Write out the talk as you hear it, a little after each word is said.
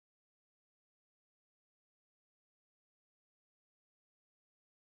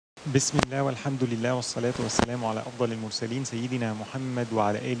بسم الله والحمد لله والصلاة والسلام على أفضل المرسلين سيدنا محمد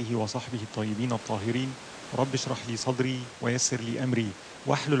وعلى آله وصحبه الطيبين الطاهرين. رب اشرح لي صدري ويسر لي أمري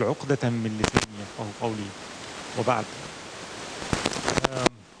واحلل عقدة من لساني يفقهوا قولي. وبعد.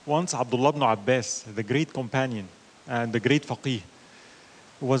 Once Abdullah ibn Abbas, the great companion and the great faqih,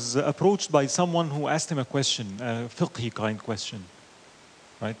 was approached by someone who asked him a question, a fiqhi kind question.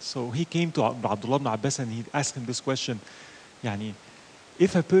 Right? So he came to Abdullah ibn Abbas and he asked him this question. يعني,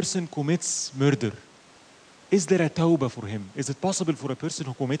 if a person commits murder, is there a tawbah for him? Is it possible for a person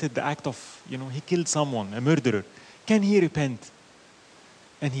who committed the act of, he killed someone, a murderer, can he repent?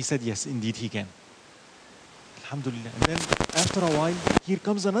 And he said, yes, indeed he can. Alhamdulillah. And then after a while, here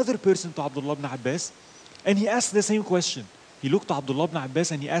comes another person to Abdullah ibn Abbas, and he asked the same question. He looked to Abdullah ibn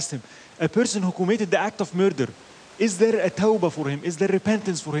Abbas and he asked him, a person who committed the act of murder, is there a tawbah for him? Is there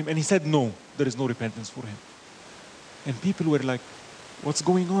repentance for him? And he said, no, there is no repentance for him. And people were like, what's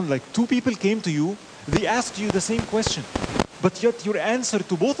going on? Like two people came to you, they asked you the same question, but yet your answer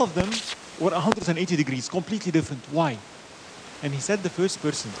to both of them were 180 degrees, completely different. Why? And he said, the first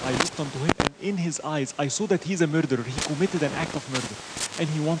person, I looked onto him and in his eyes, I saw that he's a murderer. He committed an act of murder and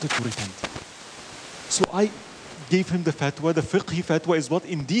he wanted to repent. So I gave him the fatwa, the fiqhi fatwa is what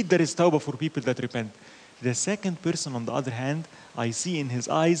indeed there is tawbah for people that repent. The second person, on the other hand, I see in his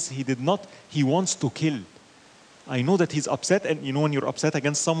eyes, he wants to kill. I know that he's upset, and when you're upset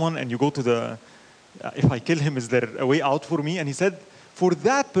against someone and you go to the, if I kill him, is there a way out for me? And he said, for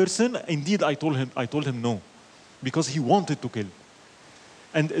that person, indeed, I told him no, because he wanted to kill.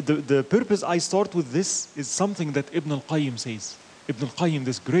 And the purpose I start with this is something that Ibn al-Qayyim says. Ibn al-Qayyim,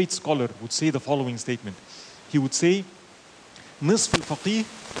 this great scholar, would say the following statement. He would say, نصف الفقيه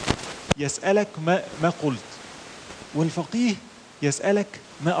يسألك ما قلت والفقيه يسألك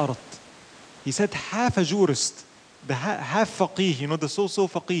ما أردت. He said half a jurist, the half faqih, the so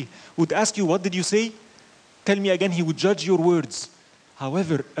faqih, would ask you, what did you say? Tell me again, he would judge your words.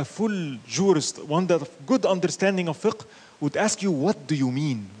 However, a full jurist, one that of good understanding of fiqh, would ask you, what do you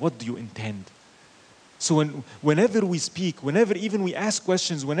mean? What do you intend? So whenever we speak, whenever even we ask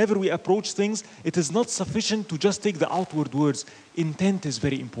questions, whenever we approach things, it is not sufficient to just take the outward words. Intent is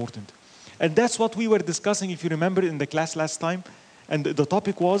very important. And that's what we were discussing, if you remember, in the class last time. And the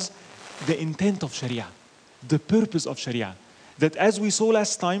topic was the intent of Shari'ah, the purpose of Shari'ah. That as we saw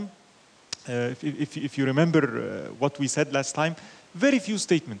last time, if you remember what we said last time, very few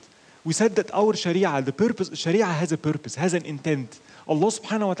statements. We said that our Shari'ah, the purpose, Shari'ah has a purpose, has an intent. Allah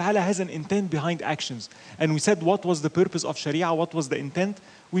subhanahu wa ta'ala has an intent behind actions. And we said what was the purpose of Shari'ah, what was the intent?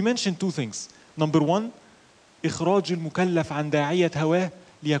 We mentioned two things. Number one, إخراج المكلف عن داعية هواه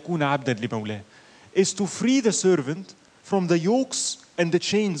ليكون عبدا لمولاه, is to free the servant from the yokes and the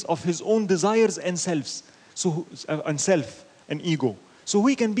chains of his own desires and selves, and self and ego, so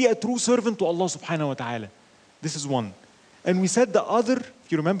he can be a true servant to Allah subhanahu wa ta'ala. This is one. And we said the other,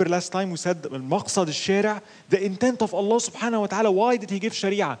 if you remember last time, we said al-maqsad al-shari', the intent of Allah subhanahu wa ta'ala. Why did he give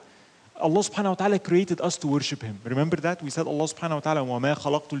Shari'ah? Allah subhanahu wa ta'ala created us to worship him. Remember that? We said Allah subhanahu wa ta'ala وَمَا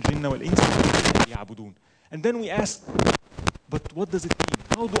خَلَقْتُ الْجِنَّ وَالْإِنسَ إِلَّا لِيَعْبُدُونَ. And then we asked, but what does it mean?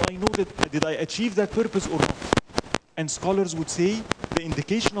 How do I know that, did I achieve that purpose or not? And scholars would say, the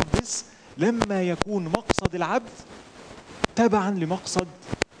indication of this, لما يكون مقصد العبد تبعا لمقصد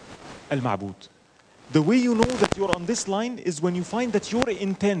المعبود. The way you know that you're on this line is when you find that your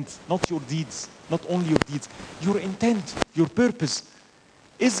intent, not your deeds, not only your deeds, your intent, your purpose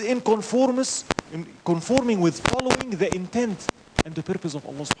is in conforming with following the intent and the purpose of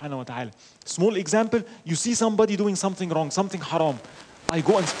Allah subhanahu wa ta'ala. Small example, you see somebody doing something wrong, something haram. I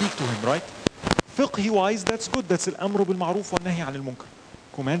go and speak to him, right? Fiqhi wise, that's good. That's al-amru bil ma'ruf wa nahi anil munkar.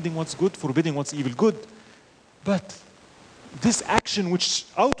 Commanding what's good, forbidding what's evil. Good. But this action which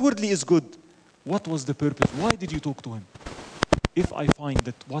outwardly is good, what was the purpose? Why did you talk to him? If I find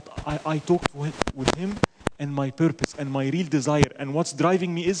that what I talked with him and my purpose and my real desire and what's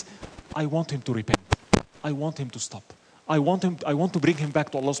driving me is, I want him to repent. I want him to stop. I want to bring him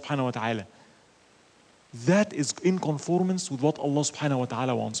back to Allah subhanahu wa ta'ala. That is in conformance with what Allah subhanahu wa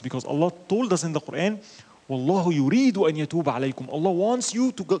ta'ala wants. Because Allah told us in the Quran, وَاللَّهُ يُرِيدُ أَن يَتُوبَ عَلَيْكُمْ. Allah wants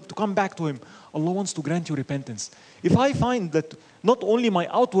you to come back to Him. Allah wants to grant you repentance. If I find that not only my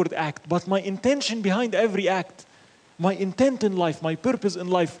outward act, but my intention behind every act, my intent in life, my purpose in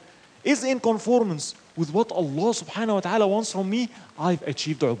life, is in conformance with what Allah subhanahu wa ta'ala wants from me, I've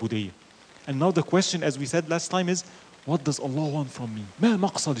achieved ubudiyyah. And now the question, as we said last time, is, what does Allah want from me? ما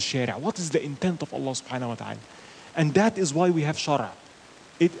مقصد الشارع? What is the intent of Allah subhanahu wa ta'ala? And that is why we have shara'.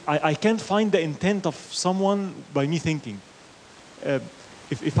 I can't find the intent of someone by me thinking.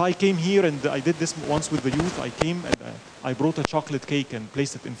 If I came here and I did this once with the youth, I came and I brought a chocolate cake and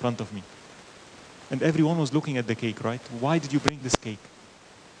placed it in front of me. And everyone was looking at the cake, right? Why did you bring this cake?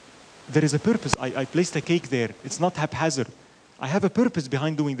 There is a purpose. I placed a cake there. It's not haphazard. I have a purpose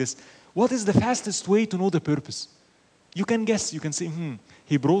behind doing this. What is the fastest way to know the purpose? You can guess. You can say,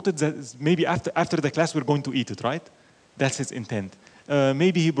 he brought it, that maybe after the class we're going to eat it, right? That's his intent.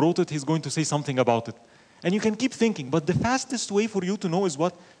 Maybe he brought it, he's going to say something about it. And you can keep thinking, but the fastest way for you to know is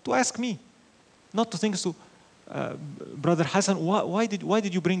what? To ask me. Not to think so, Brother Hassan, why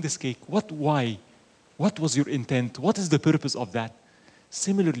did you bring this cake? Why? What was your intent? What is the purpose of that?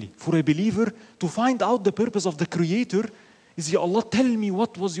 Similarly, for a believer, to find out the purpose of the Creator is, Ya Allah, tell me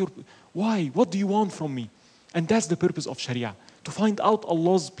why? What do you want from me? And that's the purpose of Sharia, to find out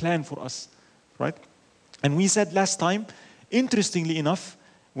Allah's plan for us, right? And we said last time, interestingly enough,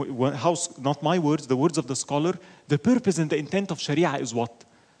 not my words, the words of the scholar, the purpose and the intent of Sharia is what?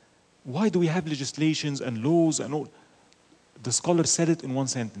 Why do we have legislations and laws and all? The scholar said it in one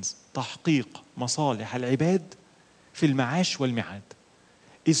sentence. تحقيق مصالح العباد في المعاش والمعاد,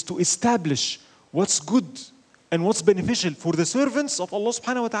 is to establish what's good and what's beneficial for the servants of Allah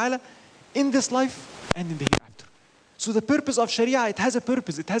subhanahu wa ta'ala in this life and in the hereafter. So the purpose of Sharia, it has a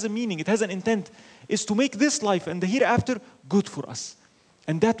purpose, it has a meaning, it has an intent, is to make this life and the hereafter good for us.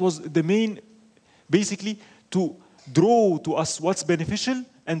 And that was the main, basically, to draw to us what's beneficial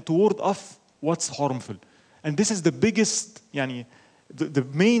and to ward off what's harmful. And this is the biggest, the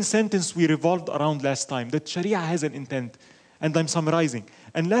main sentence we revolved around last time, that Sharia has an intent. And I'm summarizing.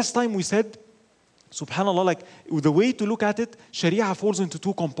 And last time we said, subhanAllah, like the way to look at it, Sharia falls into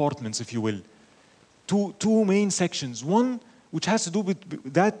two compartments, if you will. Two main sections. One, which has to do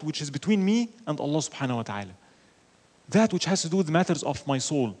with that which is between me and Allah subhanahu wa ta'ala. That which has to do with matters of my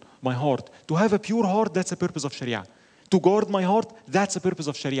soul, my heart. To have a pure heart, that's the purpose of Sharia. To guard my heart, that's the purpose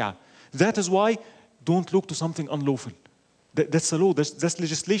of Sharia. That is why don't look to something unlawful. That's the law, that's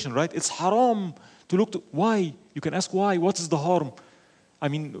legislation, right? It's haram to look to, why? You can ask why, what is the harm? I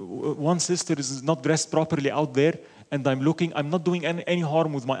mean, one sister is not dressed properly out there, and I'm looking, I'm not doing any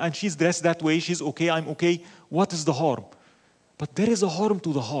harm with and she's dressed that way, she's okay, I'm okay. What is the harm? But there is a harm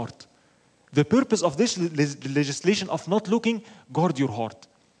to the heart. The purpose of this legislation of not looking, guard your heart,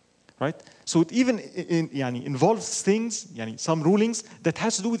 right? So it even involves things, some rulings that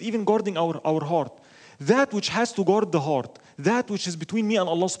has to do with even guarding our heart. That which has to guard the heart, that which is between me and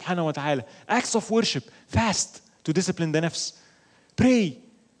Allah subhanahu wa ta'ala, acts of worship, fast to discipline the nafs, pray,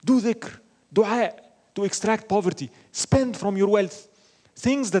 do dhikr, dua, to extract poverty, spend from your wealth,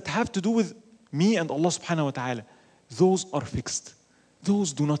 things that have to do with me and Allah subhanahu wa ta'ala, those are fixed.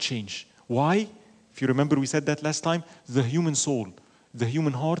 Those do not change. Why? If you remember, we said that last time, the human soul, the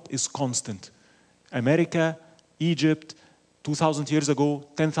human heart is constant. America, Egypt, 2,000 years ago,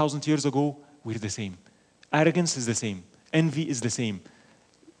 10,000 years ago, we're the same. Arrogance is the same. Envy is the same.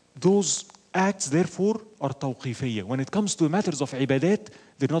 Those acts, therefore, are tawqifiyya. When it comes to matters of ibadat,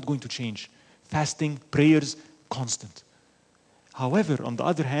 they're not going to change. Fasting, prayers, constant. However, on the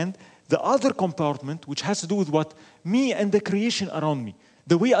other hand, the other compartment, which has to do with what? Me and the creation around me.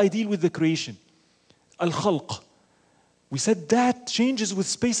 The way I deal with the creation. Al-khalq. We said that changes with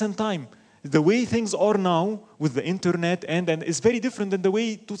space and time. The way things are now with the internet and is very different than the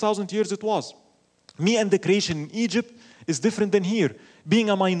way 2,000 years it was. Me and the creation in Egypt is different than here. Being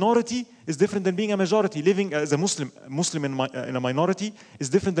a minority is different than being a majority. Living as a Muslim in a minority is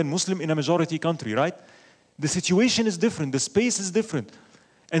different than Muslim in a majority country, right? The situation is different. The space is different.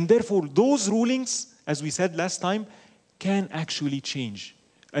 And therefore, those rulings, as we said last time, can actually change.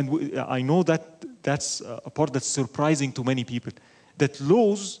 And I know that that's a part that's surprising to many people. That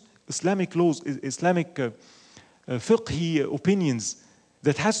laws, Islamic laws, Islamic fiqhi opinions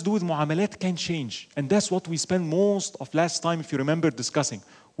that has to do with mu'amalat can change. And that's what we spent most of last time, if you remember, discussing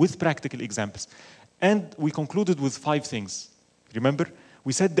with practical examples. And we concluded with 5 things. Remember?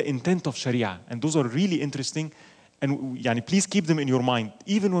 We said the intent of Sharia. And those are really interesting. And please keep them in your mind.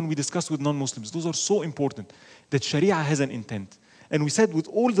 Even when we discuss with non-Muslims, those are so important. That Sharia has an intent. And we said with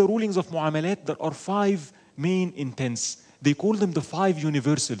all the rulings of mu'amalat, there are 5 main intents. They call them the 5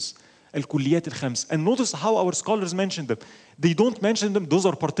 universals. Al-Kulliyat al-Khams. And notice how our scholars mention them. They don't mention them, those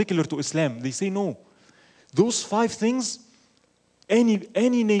are particular to Islam. They say no. Those 5 things,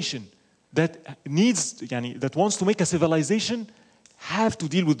 any nation that that wants to make a civilization have to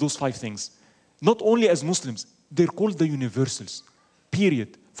deal with those 5 things. Not only as Muslims, they're called the universals.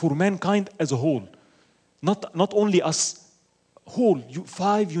 Period. For mankind as a whole. Not only us. Whole,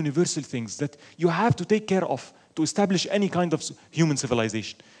 5 universal things that you have to take care of to establish any kind of human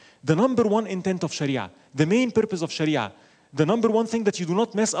civilization. The number 1 intent of Sharia, the main purpose of Sharia, the number 1 thing that you do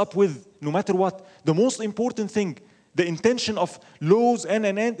not mess up with, no matter what, the most important thing The intention of laws and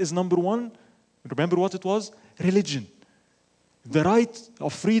is number one. Remember what it was? Religion. The right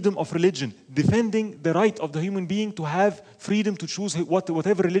of freedom of religion, defending the right of the human being to have freedom to choose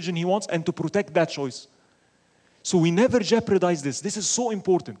whatever religion he wants and to protect that choice. So we never jeopardize this. This is so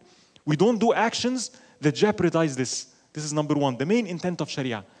important. We don't do actions that jeopardize this. This is number one, the main intent of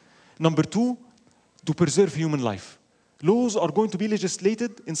Sharia. Number two, to preserve human life. Laws are going to be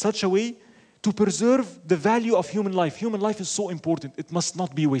legislated in such a way to preserve the value of human life. Human life is so important. It must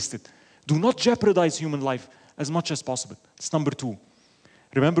not be wasted. Do not jeopardize human life as much as possible. It's number two.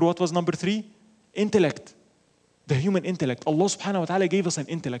 Remember what was number three? Intellect. The human intellect. Allah subhanahu wa ta'ala gave us an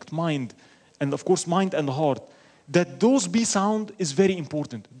intellect, mind, and of course mind and heart. That those be sound is very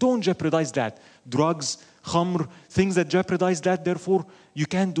important. Don't jeopardize that. Drugs, khamr, things that jeopardize that, therefore you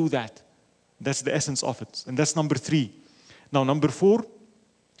can't do that. That's the essence of it. And that's number three. Now number four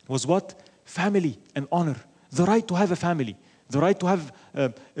was what? Family and honor. The right to have a family. The right to have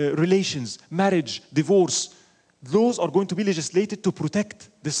relations, marriage, divorce. Those are going to be legislated to protect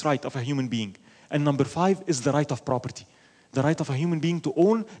this right of a human being. And number five is the right of property. The right of a human being to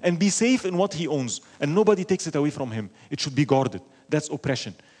own and be safe in what he owns. And nobody takes it away from him. It should be guarded. That's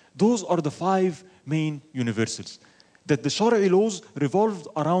oppression. Those are the five main universals that the Shari'i laws revolved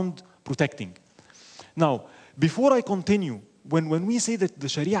around protecting. Now, before I continue, when we say that the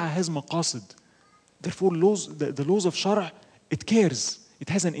Sharia has maqasid, therefore the laws of Shari', it cares. It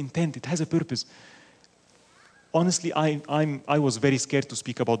has an intent. It has a purpose. Honestly, I was very scared to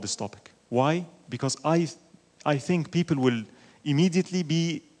speak about this topic. Why? Because I think people will immediately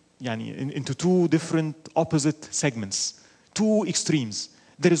be into two different opposite segments, two extremes.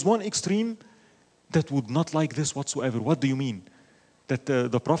 There is one extreme that would not like this whatsoever. What do you mean? That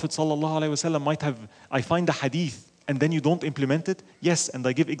the Prophet ﷺ might have, I find a hadith and then you don't implement it? Yes, and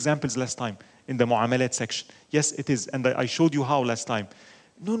I give examples last time in the mu'amalat section. Yes, it is, and I showed you how last time.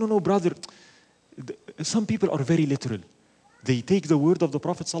 No, brother. Some people are very literal. They take the word of the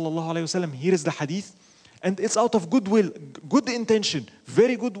Prophet ﷺ, here is the hadith, and it's out of goodwill, good intention,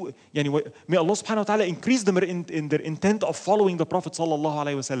 very good. May Allah subhanahu wa ta'ala increase them in their intent of following the Prophet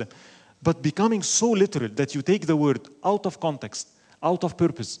ﷺ. But becoming so literal that you take the word out of context, out of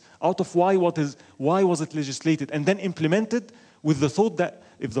purpose, out of why was it legislated, and then implement it with the thought that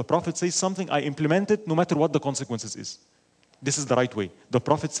if the Prophet says something, I implement it no matter what the consequences is. This is the right way. The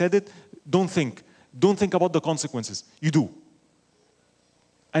Prophet said it, don't think about the consequences. You do.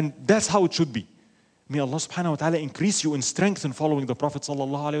 And that's how it should be. May Allah subhanahu wa ta'ala increase you in strength in following the Prophet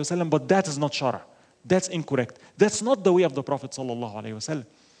sallallahu alayhi wa sallam, but that is not shara. That's incorrect. That's not the way of the Prophet sallallahu alayhi wa sallam.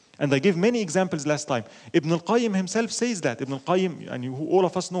 And I gave many examples last time. Ibn al-Qayyim himself says that. Ibn al-Qayyim, and who all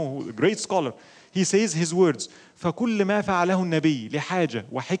of us know, a great scholar, he says his words, فَكُلِّ مَا فَعَلَهُ النَّبِيِّ لِحَاجَةٍ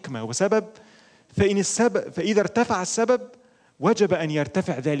وَحِكْمَةٍ وَسَبَبٍ فَإِذَا ارْتَفَعَ السَّبَبِ وَجَبَ أَنْ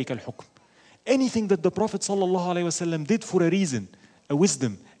يَرْتَفِعْ ذَلِكَ الْحُكْمِ. Anything that the Prophet sallallahu alayhi wa sallam did for a reason, a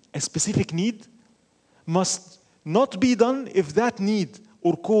wisdom, a specific need, must not be done if that need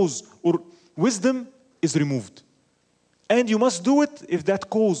or cause or wisdom is removed. And you must do it if that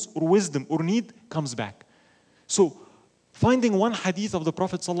cause or wisdom or need comes back. So, finding one hadith of the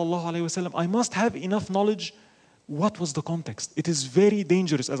Prophet sallallahu alaihi wasallam, I must have enough knowledge. What was the context? It is very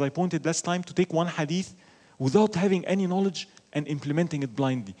dangerous, as I pointed last time, to take one hadith without having any knowledge and implementing it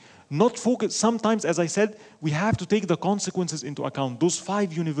blindly. Not focus. Sometimes, as I said, we have to take the consequences into account. Those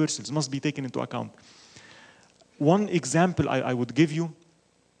five universals must be taken into account. One example I would give you,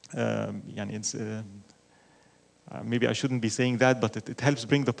 maybe I shouldn't be saying that, but it helps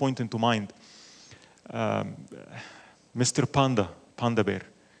bring the point into mind. Mr. Panda Bear.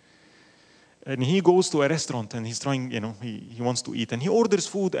 And he goes to a restaurant and he's trying, he wants to eat. And he orders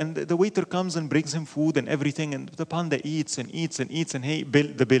food and the waiter comes and brings him food and everything. And the panda eats and eats and eats and hey,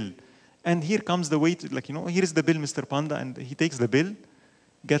 the bill. And here comes the waiter, here is the bill, Mr. Panda. And he takes the bill,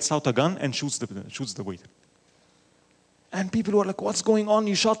 gets out a gun and shoots the waiter. And people were like, what's going on?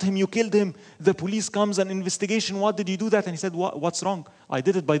 You shot him, you killed him. The police comes and investigation, what did you do that? And he said, what's wrong? I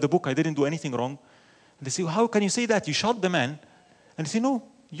did it by the book, I didn't do anything wrong. And they say, how can you say that? You shot the man. And he said, no,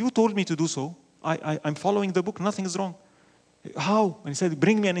 you told me to do so. I'm following the book, nothing is wrong. How? And he said,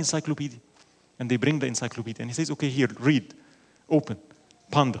 bring me an encyclopedia. And they bring the encyclopedia. And he says, okay, here, read, open,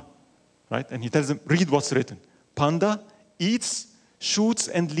 panda. Right? And he tells them, read what's written. Panda eats, shoots,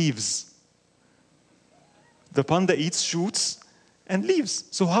 and leaves. The panda eats, shoots, and leaves.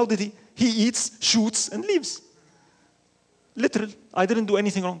 So how did he? He eats, shoots, and leaves. Literal. I didn't do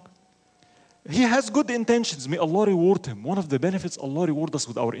anything wrong. He has good intentions. May Allah reward him. One of the benefits, Allah reward us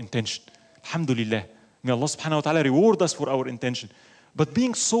with our intention. Alhamdulillah. May Allah subhanahu wa ta'ala reward us for our intention. But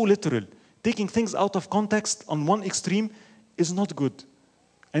being so literal, Taking things out of context on one extreme is not good.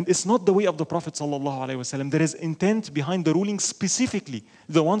 And it's not the way of the Prophet ﷺ. There is intent behind the rulings, specifically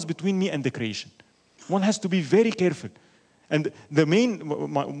the ones between me and the creation. One has to be very careful. And the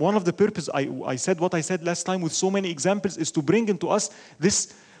one of the purpose, I said what I said last time with so many examples, is to bring into us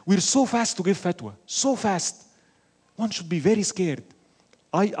this, we're so fast to give fatwa, so fast. One should be very scared.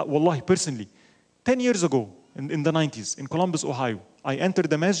 Wallahi, personally, 10 years ago, in the 90s, in Columbus, Ohio, I entered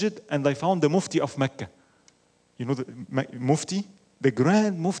the masjid and I found the Mufti of Mecca. You know the Mufti? The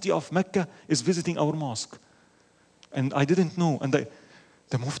Grand Mufti of Mecca is visiting our mosque. And I didn't know. And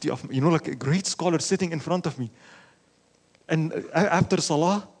the Mufti of, like a great scholar sitting in front of me. And after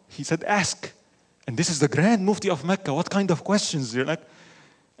Salah, he said, ask. And this is the Grand Mufti of Mecca. What kind of questions? You're like,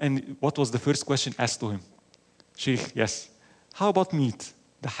 and what was the first question asked to him? Sheikh, yes. How about meat?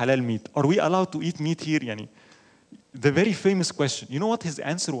 The halal meat. Are we allowed to eat meat here? Yani? The very famous question. You know what his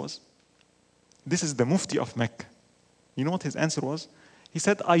answer was? This is the Mufti of Mecca. You know what his answer was? He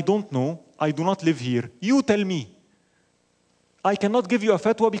said, I don't know. I do not live here. You tell me. I cannot give you a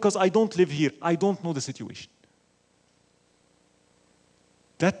fatwa because I don't live here. I don't know the situation.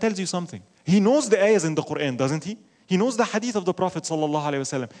 That tells you something. He knows the ayahs in the Quran, doesn't he? He knows the hadith of the Prophet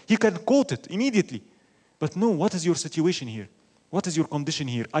ﷺ. He can quote it immediately. But no, what is your situation here? What is your condition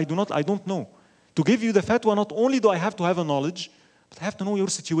here? I don't know. To give you the fatwa, not only do I have to have a knowledge, but I have to know your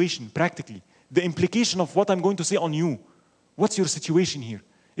situation practically. The implication of what I'm going to say on you. What's your situation here?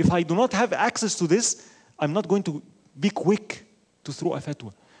 If I do not have access to this, I'm not going to be quick to throw a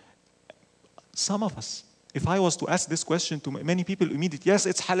fatwa. Some of us, if I was to ask this question to many people immediately, yes,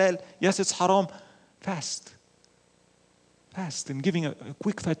 it's halal, yes, it's haram, fast in giving a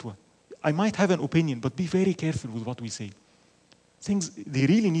quick fatwa. I might have an opinion, but be very careful with what we say. Things, they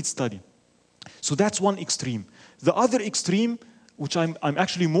really need study. So that's one extreme. The other extreme, which I'm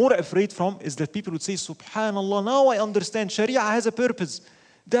actually more afraid from, is that people would say, Subhanallah, now I understand, Sharia has a purpose.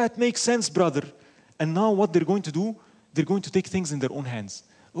 That makes sense, brother. And now what they're going to do, they're going to take things in their own hands.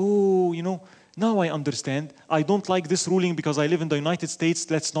 Oh, now I understand. I don't like this ruling because I live in the United States,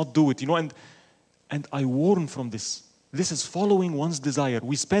 let's not do it. And I warn from this. This is following one's desire.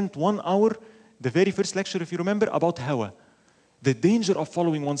 We spent 1 hour, the very first lecture, if you remember, about hawa. The danger of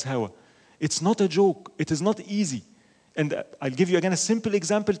following one's hawa. It's not a joke. It is not easy. And I'll give you again a simple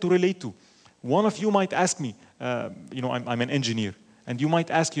example to relate to. One of you might ask me, I'm an engineer, and you might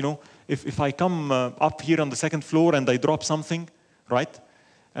ask, if I come up here on the second floor and I drop something, right?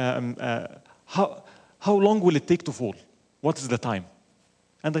 How long will it take to fall? What is the time?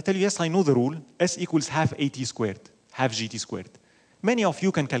 And I tell you, yes, I know the rule. S equals half AT squared, half GT squared. Many of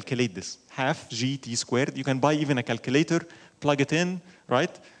you can calculate this. Half GT squared. You can buy even a calculator, plug it in,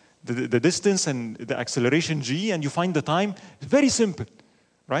 right? The distance and the acceleration G, and you find the time. It's very simple,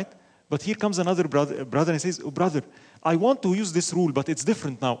 right? But here comes another brother and says, oh, brother, I want to use this rule, but it's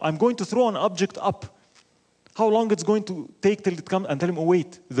different now. I'm going to throw an object up. How long it's going to take till it comes? And tell him, oh,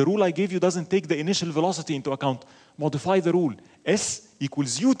 wait, the rule I gave you doesn't take the initial velocity into account. Modify the rule. S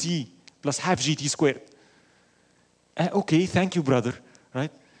equals UT plus half GT squared. Okay, thank you, brother,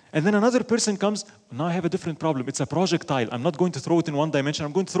 right? And then another person comes, now I have a different problem. It's a projectile. I'm not going to throw it in one dimension.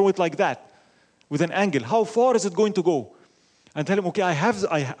 I'm going to throw it like that with an angle. How far is it going to go? And tell him, okay,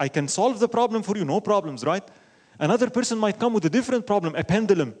 I can solve the problem for you. No problems, right? Another person might come with a different problem, a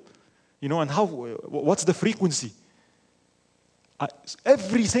pendulum. And what's the frequency?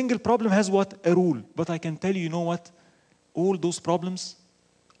 Every single problem has what? A rule. But I can tell you, what? All those problems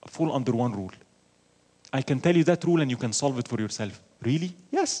fall under one rule. I can tell you that rule and you can solve it for yourself. Really?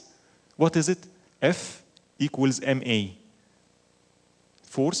 Yes. What is it? F equals ma.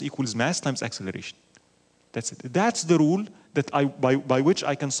 Force equals mass times acceleration. That's it. That's the rule that by which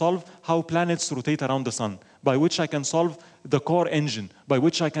I can solve how planets rotate around the sun, by which I can solve the car engine, by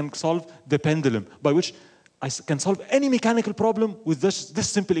which I can solve the pendulum, by which I can solve any mechanical problem with this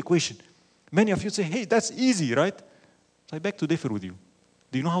simple equation. Many of you say, hey, that's easy, right? So I beg to differ with you.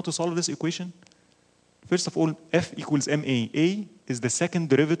 Do you know how to solve this equation? First of all, F equals ma. A is the second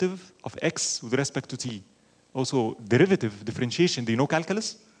derivative of x with respect to t. Also, derivative, differentiation. Do you know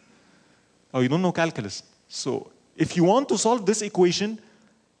calculus? Oh, you don't know calculus. So, if you want to solve this equation,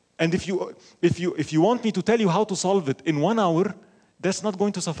 and if you want me to tell you how to solve it in 1 hour, that's not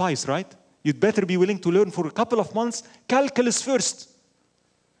going to suffice, right? You'd better be willing to learn for a couple of months calculus first.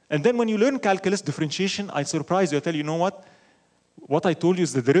 And then when you learn calculus, differentiation, I surprise you. I tell you, what I told you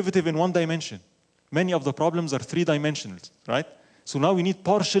is the derivative in 1 dimension. Many of the problems are 3-dimensional, right? So now we need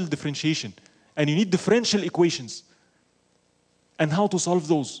partial differentiation. And you need differential equations. And how to solve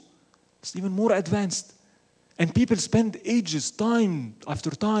those. It's even more advanced. And people spend ages, time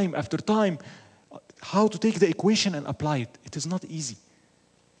after time after time, how to take the equation and apply it. It is not easy.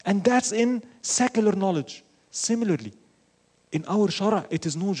 And that's in secular knowledge. Similarly, in our Shara, it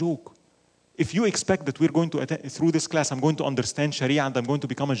is no joke. If you expect that we're going to, through this class, I'm going to understand Sharia and I'm going to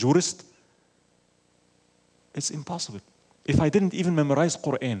become a jurist, it's impossible. If I didn't even memorize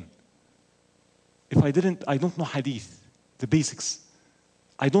Quran, if I don't know Hadith, the basics.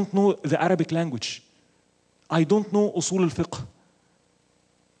 I don't know the Arabic language. I don't know Usul al-Fiqh.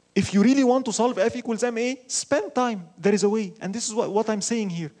 If you really want to solve F equals MA, spend time. There is a way. And this is what I'm saying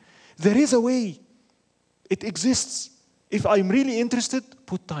here. There is a way. It exists. If I'm really interested,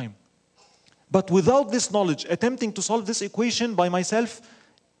 put time. But without this knowledge, attempting to solve this equation by myself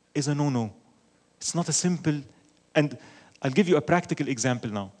is a no-no. It's not a simple, and I'll give you a practical example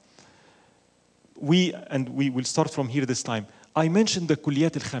now. We will start from here this time. I mentioned the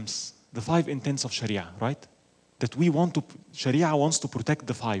Kulliyat al-Khams, the 5 intents of Sharia, right? That Sharia wants to protect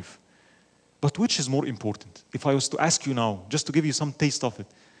the 5. But which is more important? If I was to ask you now, just to give you some taste of it,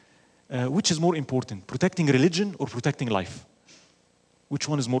 which is more important, protecting religion or protecting life? Which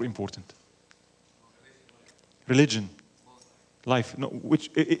one is more important? Religion. Life. No,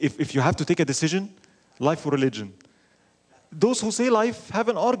 if you have to take a decision, life or religion? Those who say life have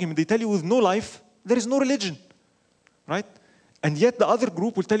an argument. They tell you with no life, there is no religion. Right? And yet the other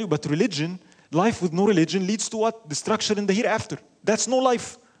group will tell you, but religion, life with no religion leads to what? Destruction in the hereafter. That's no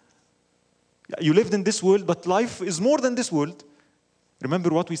life. You lived in this world, but life is more than this world. Remember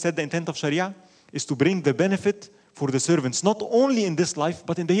what we said, the intent of Sharia is to bring the benefit for the servants, not only in this life,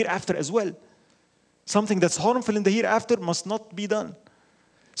 but in the hereafter as well. Something that's harmful in the hereafter must not be done.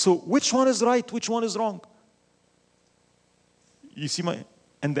 So which one is right? Which one is wrong? You see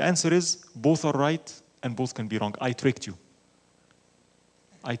and the answer is both are right and both can be wrong. I tricked you.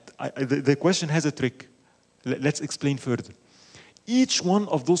 The question has a trick. Let's explain further. Each one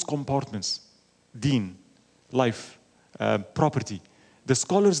of those compartments, deen, life, property, the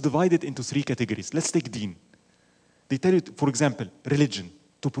scholars divide it into 3 categories. Let's take deen. They tell you, for example, religion.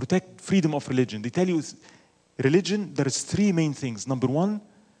 To protect freedom of religion. They tell you, religion, there is 3 main things. Number 1,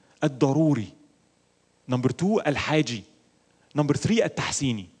 ad-daruri. Number 2, al-haji. Number 3,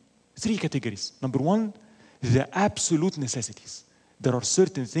 at-tahsini. 3 categories. Number 1, the absolute necessities. There are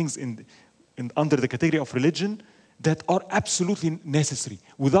certain things under the category of religion that are absolutely necessary,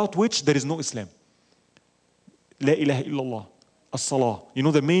 without which there is no Islam. La ilaha illallah, as-salah. You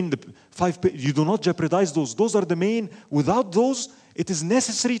know the 5, you do not jeopardize those. Those are the main. Without those, it is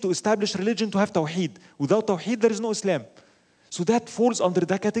necessary to establish religion to have tawheed. Without tawheed, there is no Islam. So that falls under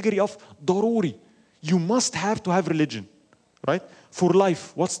the category of daruri. You must have to have religion, right? For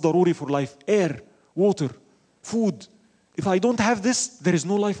life, what's daruri for life? Air, water, food. If I don't have this, there is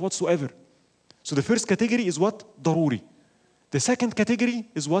no life whatsoever. So the first category is what? Daruri. The second category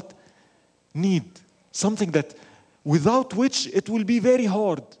is what? Need. Something that without which it will be very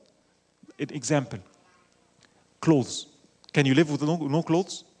hard. An example. Clothes. Can you live with no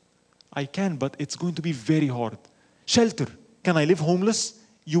clothes? I can, but it's going to be very hard. Shelter. Can I live homeless?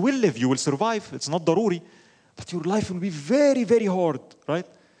 You will live, you will survive. It's not daruri. But your life will be very, very hard, right?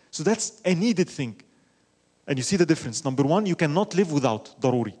 So that's a needed thing. And you see the difference. Number 1, you cannot live without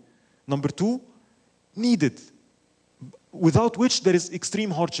daruri. Number 2, needed. Without which there is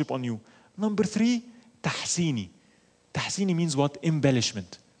extreme hardship on you. Number 3, tahsini. Tahsini means what?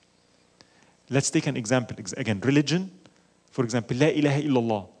 Embellishment. Let's take an example. Again, religion. For example, la ilaha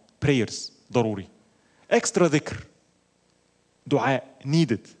illallah, prayers, daruri. Extra dhikr, dua,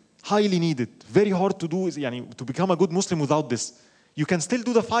 needed, highly needed. Very hard to do, to become a good Muslim without this. You can still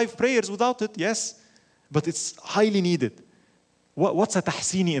do the 5 prayers without it, yes, but it's highly needed. What's a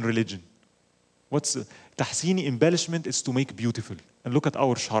tahsini in religion? What's tahsini? Embellishment is to make beautiful. And look at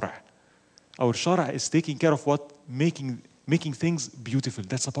our Shari'ah. Our Shari'ah is taking care of what? Making things beautiful.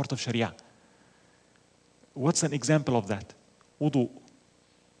 That's a part of Sharia. What's an example of that? Wudu.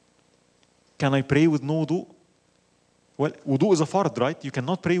 Can I pray with no wudu? Well, wudu is a fard, right? You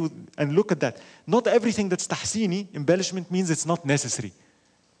cannot pray with, and look at that. Not everything that's tahsini, embellishment, means it's not necessary.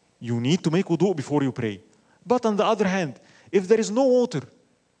 You need to make wudu before you pray. But on the other hand, if there is no water,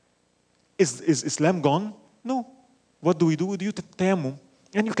 is Islam gone? No. What do? We do tayammum,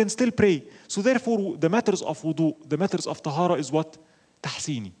 and you can still pray. So therefore, the matters of wudu, the matters of tahara is what?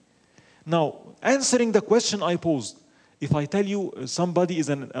 Tahsini. Now, answering the question I posed, if I tell you somebody is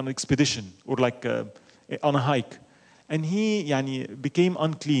on an expedition or like on a hike, and he became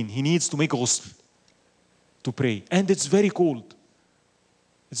unclean, he needs to make ghusl to pray, and it's very cold.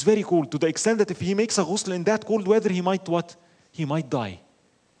 It's very cold to the extent that if he makes a ghusl in that cold weather, he might what? He might die.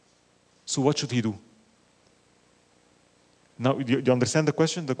 So what should he do? Now, do you understand the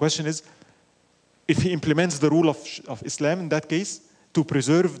question? The question is, if he implements the rule of Islam in that case, to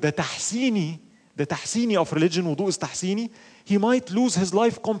preserve the tahsini of religion, wudu is tahsini, he might lose his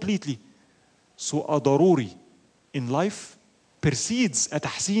life completely. So a daruri in life precedes a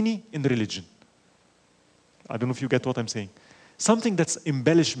tahsini in religion. I don't know if you get what I'm saying. Something that's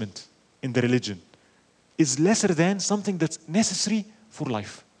embellishment in the religion is lesser than something that's necessary for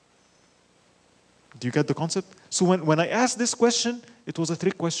life. Do you get the concept? So when I asked this question, it was a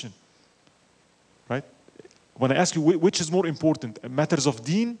trick question. Right? When I ask you which is more important, matters of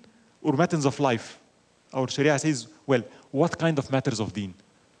deen or matters of life, our Sharia says, well, what kind of matters of deen?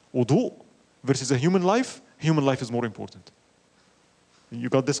 Wudu versus a human life is more important. You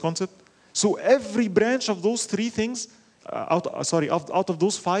got this concept? So every branch of those three things, out of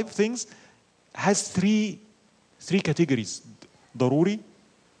those five things, has three categories. Daruri,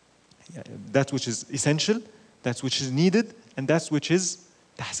 that which is essential, that which is needed, and that which is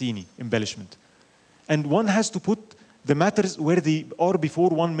tahsini, embellishment. And one has to put the matters where they are before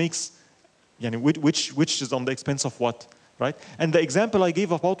one makes, which is on the expense of what, right? And the example I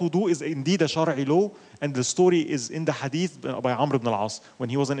gave about wudu is indeed a Shari'i law, and the story is in the hadith by Amr ibn al-As, when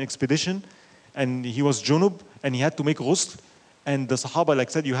he was on an expedition, and he was junub, and he had to make ghusl, and the Sahaba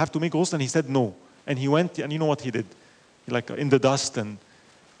said, you have to make ghusl, and he said no. And he went, and you know what he did? In the dust, and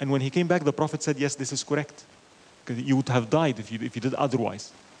when he came back, the Prophet said, yes, this is correct. Because you would have died if you did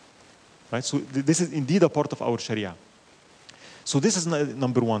otherwise. Right? So this is indeed a part of our Sharia. So this is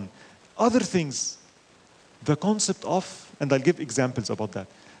number one. Other things, the concept of, and I'll give examples about that,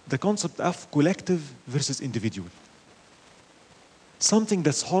 the concept of collective versus individual. Something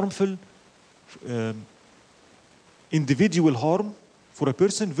that's harmful, individual harm for a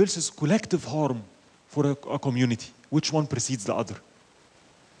person versus collective harm for a community. Which one precedes the other?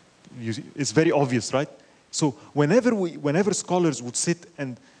 It's very obvious, right? So whenever scholars would sit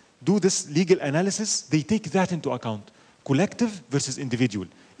and do this legal analysis, they take that into account. Collective versus individual.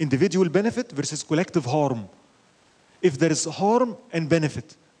 Individual benefit versus collective harm. If there is harm and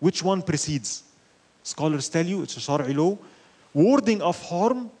benefit, which one precedes? Scholars tell you, it's a Shari'i law, warding of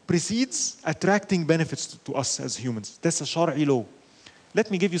harm precedes attracting benefits to us as humans. That's a Shari'i law.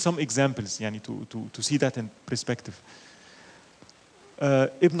 Let me give you some examples to see that in perspective.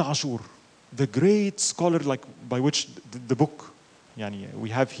 Ibn Ashur, the great scholar by which the book we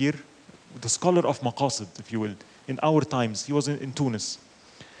have here, the scholar of Maqasid, if you will, in our times. He was in Tunis.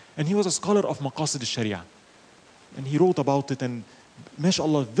 And he was a scholar of Maqasid al-Sharia. And he wrote about it, and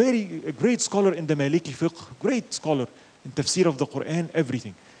mashallah, a great scholar in the Maliki fiqh, great scholar in tafsir of the Quran,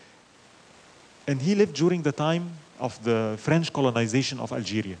 everything. And he lived during the time of the French colonization of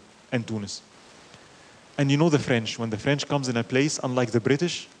Algeria and Tunis. And you know the French, when the French comes in a place, unlike the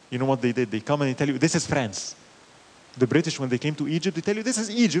British, you know what they did? They come and they tell you, this is France. The British, when they came to Egypt, they tell you, this is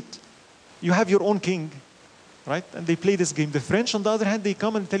Egypt. You have your own king, right? And they play this game. The French, on the other hand, they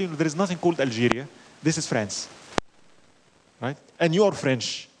come and tell you, there is nothing called Algeria. This is France, right? And you are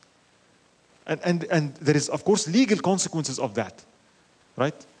French. And there is, of course, legal consequences of that,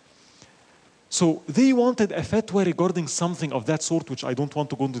 right? So they wanted a fatwa regarding something of that sort, which I don't want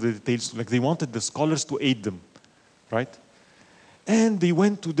to go into the details. They wanted the scholars to aid them, right? And they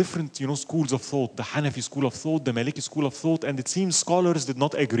went to different, schools of thought, the Hanafi school of thought, the Maliki school of thought, and it seems scholars did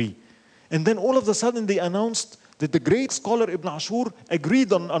not agree. And then all of a sudden they announced that the great scholar Ibn Ashur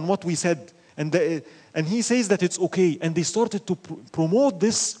agreed on what we said. And he says that it's okay. And they started to promote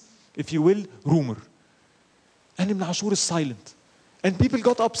this, if you will, rumor. And Ibn Ashur is silent. And people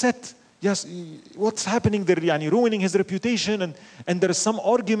got upset. Yes, what's happening? They're ruining his reputation, and there are some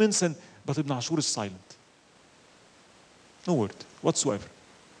arguments, but Ibn Ashur is silent. No word whatsoever.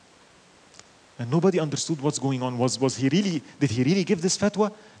 And nobody understood what's going on. Did he really give this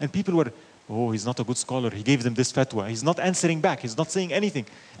fatwa? And people were, oh, he's not a good scholar. He gave them this fatwa. He's not answering back. He's not saying anything.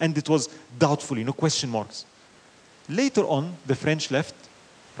 And it was doubtful, question marks. Later on, the French left,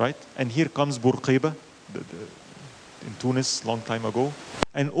 right? And here comes Bourqiba, in Tunis, long time ago.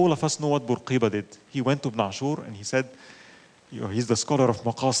 And all of us know what Bourqiba did. He went to Ibn Ashur and he said, he's the scholar of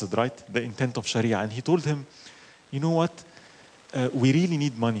Maqasid, right? The intent of Sharia. And he told him, you know what? We really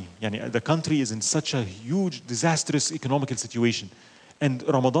need money. The country is in such a huge, disastrous economical situation. And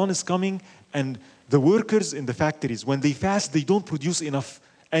Ramadan is coming, and the workers in the factories, when they fast, they don't produce enough.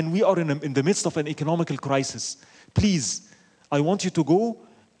 And we are in the midst of an economical crisis. Please, I want you to go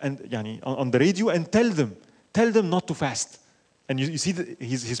and on the radio and tell them not to fast. And you see,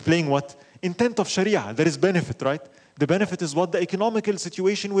 he's playing what? Intent of Sharia. There is benefit, right? The benefit is what? The economical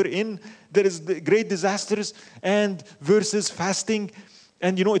situation we're in. There is great disasters, and versus fasting.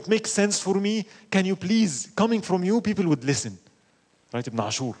 And it makes sense for me. Can you please, coming from you, people would listen. Right, Ibn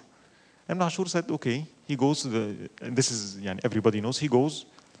Ashur. Ibn Ashur said, okay. He goes to and this is, everybody knows, he goes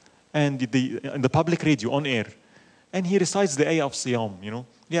and in the public radio, on air. And he recites the ayah of Siyam,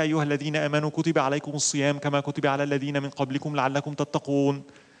 يا أيها الذين آمنوا كتب عليكم الصيام كما كتب على الذين من قبلكم لعلكم تتقون.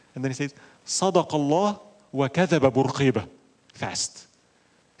 And then he says, صدق الله وكذب برقيبة. Fast.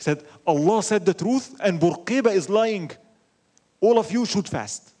 He said, Allah said the truth and Burqiba is lying. All of you should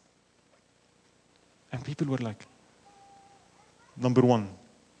fast. And people were like, number one,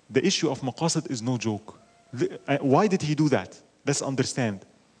 the issue of maqasid is no joke. Why did he do that? Let's understand.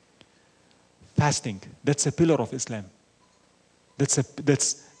 Fasting, that's a pillar of Islam.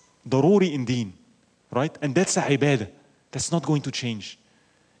 That's daruri in deen, right? And that's a ibadah. That's not going to change.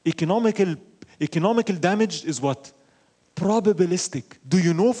 Economical damage is what? Probabilistic. Do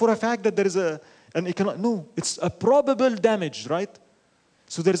you know for a fact that there is no, it's a probable damage, right?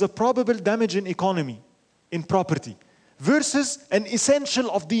 So there is a probable damage in economy, in property, versus an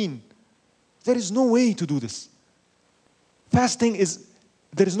essential of deen. There is no way to do this. Fasting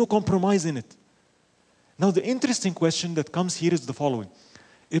there is no compromise in it. Now the interesting question that comes here is the following.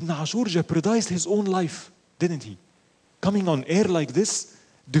 Ibn Ashur jeopardized his own life, didn't he? Coming on air like this,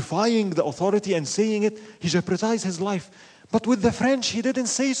 defying the authority and saying it, he jeopardized his life. But with the French, he didn't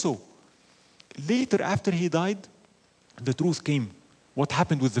say so. Later, after he died, the truth came. What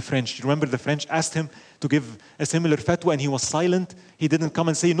happened with the French? You remember the French asked him to give a similar fatwa and he was silent. He didn't come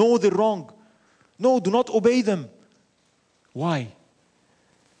and say, no, they're wrong. No, do not obey them. Why?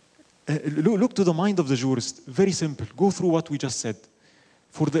 Look to the mind of the jurist. Very simple. Go through what we just said.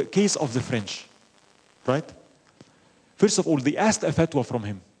 For the case of the French, right? First of all, they asked a fatwa from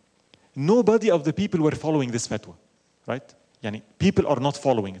him. Nobody of the people were following this fatwa, right? People are not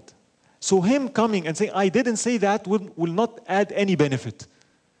following it. So him coming and saying, I didn't say that, will not add any benefit.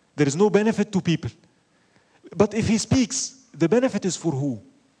 There is no benefit to people. But if he speaks, the benefit is for who?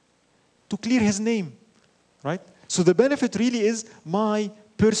 To clear his name, right? So the benefit really is my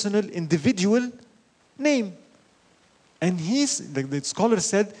personal, individual name. And the scholar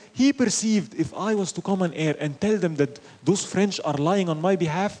said, he perceived if I was to come on air and tell them that those French are lying on my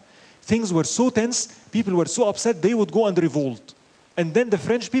behalf, things were so tense, people were so upset, they would go and revolt. And then the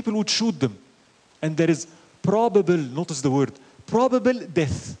French people would shoot them. And there is probable, notice the word, probable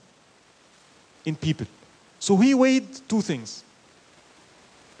death in people. So he weighed two things.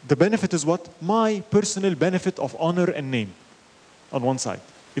 The benefit is what? My personal benefit of honor and name on one side,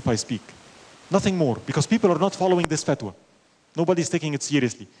 if I speak. Nothing more, because people are not following this fatwa. Nobody's taking it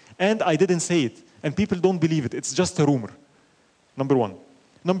seriously. And I didn't say it, and people don't believe it. It's just a rumor, number one.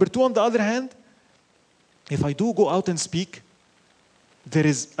 Number two, on the other hand, if I do go out and speak, there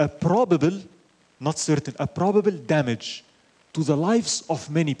is a probable, not certain, a probable damage to the lives of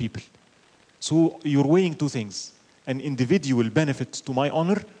many people. So you're weighing two things. An individual benefit to my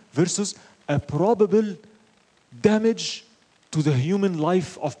honor versus a probable damage to the human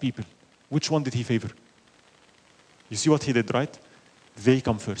life of people. Which one did he favor? You see what he did, right? They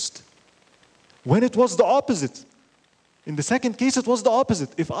come first. When it was the opposite. In the second case, it was the opposite.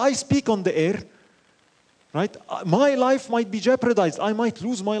 If I speak on the air, right, my life might be jeopardized. I might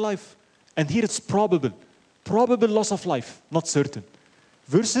lose my life. And here it's probable. Probable loss of life, not certain.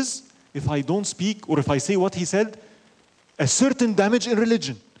 Versus, if I don't speak or if I say what he said, a certain damage in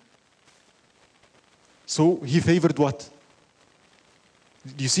religion. So he favored what?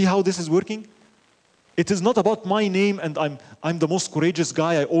 Do you see how this is working? It is not about my name and I'm the most courageous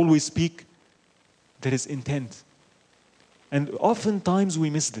guy, I always speak. There is intent. And oftentimes we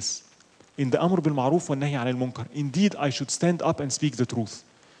miss this. In the Amr bil Ma'ruf wa Nahy anil Munkar, indeed I should stand up and speak the truth.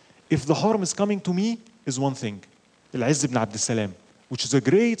 If the harm is coming to me, is one thing. Al-Izz ibn Abd salam, which is a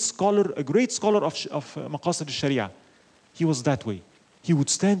great scholar of Maqasid al-Shari'ah. He was that way. He would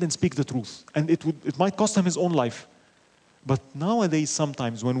stand and speak the truth. And it might cost him his own life. But nowadays,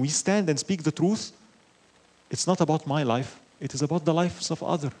 sometimes, when we stand and speak the truth, it's not about my life. It is about the lives of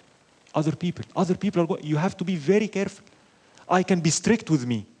other people. Other people you have to be very careful. I can be strict with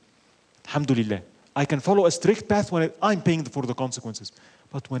me. Alhamdulillah. I can follow a strict path when I'm paying for the consequences.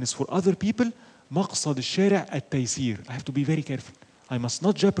 But when it's for other people, maqsad al-shari' at-taysir. I have to be very careful. I must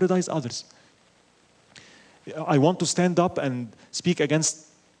not jeopardize others. I want to stand up and speak against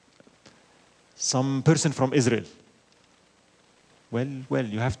some person from Israel. Well,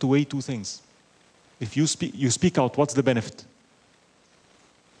 you have to weigh two things. If you speak out, what's the benefit?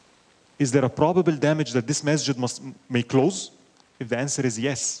 Is there a probable damage that this masjid may close? If the answer is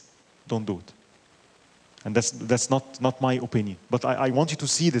yes, don't do it. And that's not my opinion. But I want you to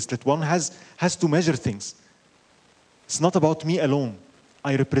see this, that one has to measure things. It's not about me alone.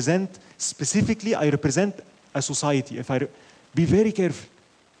 I represent, specifically, I represent a society. Be very careful.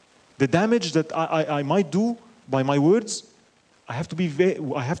 The damage that I might do by my words, I have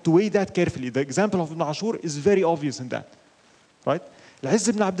to weigh that carefully. The example of Ibn Ashur is very obvious in that, right? Al-Izz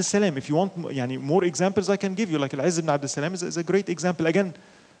ibn Abd al-Salam, if you want more examples I can give you, like Al-Izz ibn Abd al-Salam is a great example. Again,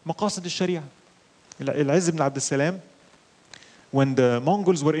 maqasid al-Shari'ah. Al-Izz ibn Abd al-Salam, when the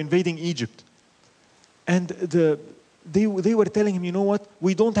Mongols were invading Egypt, and they were telling him, you know what,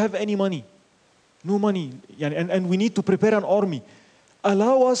 we don't have any money. No money. And we need to prepare an army.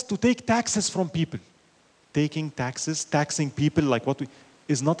 Allow us to take taxes from people. Taking taxes, taxing people like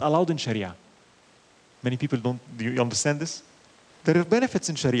is not allowed in Sharia. Many people don't. Do you understand this? There are benefits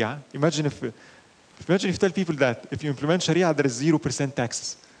in Sharia. Imagine if you tell people that if you implement Sharia, there is 0%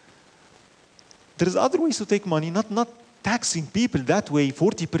 taxes. There is other ways to take money, not taxing people that way,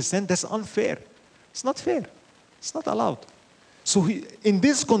 40%, that's unfair. It's not fair. It's not allowed. So in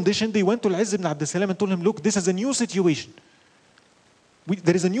this condition, they went to Al-Izz ibn Abd al-Salam and told him, look, this is a new situation.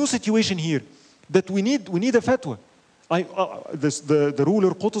 There is a new situation here that we need a fatwa. The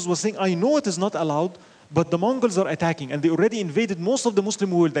ruler Qutuz was saying, I know it is not allowed, but the Mongols are attacking and they already invaded most of the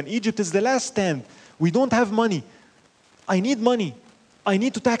Muslim world and Egypt is the last stand. We don't have money. I need money. I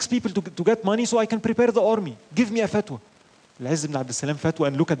need to tax people to get money so I can prepare the army. Give me a fatwa. Al-Izz ibn Abd al-Salam fatwa,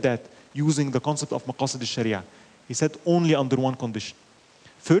 and look at that, using the concept of maqasid al-Sharia. He said only under one condition.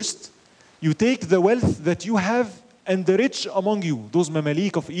 First, you take the wealth that you have and the rich among you, those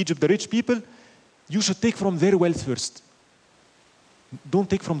Mamalik of Egypt, the rich people, you should take from their wealth first. Don't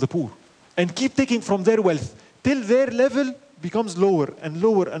take from the poor. And keep taking from their wealth till their level becomes lower and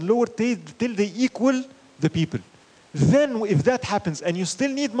lower and lower till they equal the people. Then if that happens and you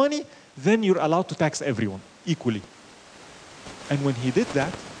still need money, then you're allowed to tax everyone equally. And when he did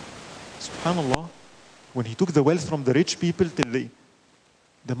that, subhanAllah, when he took the wealth from the rich people till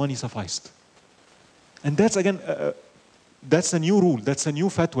the money sufficed. And that's again, that's a new rule, that's a new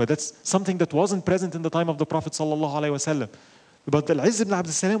fatwa, that's something that wasn't present in the time of the Prophet ﷺ. But Al-Izz ibn Abd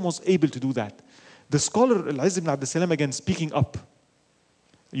al-Salam was able to do that. The scholar Al-Izz ibn Abd al-Salam, again speaking up,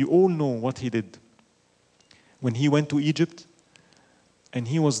 you all know what he did. When he went to Egypt, and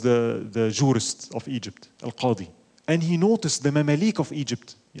he was the jurist of Egypt, Al-Qadi, and he noticed the Mamalik of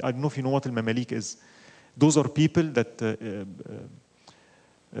Egypt. I don't know if you know what Al-Mamalik is. Those are people that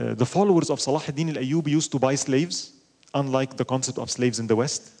the followers of Salah ad-Din al-Ayyubi used to buy slaves, unlike the concept of slaves in the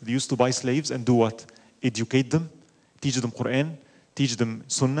West. They used to buy slaves and do what? Educate them, teach them Quran, teach them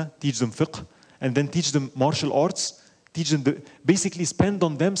Sunnah, teach them fiqh, and then teach them martial arts, teach them, basically spend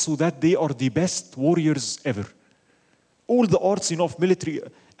on them so that they are the best warriors ever. All the arts, of military,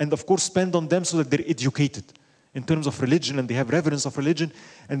 and of course spend on them so that they're educated in terms of religion and they have reverence of religion.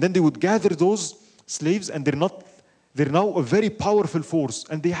 And then they would gather those slaves and they're now a very powerful force.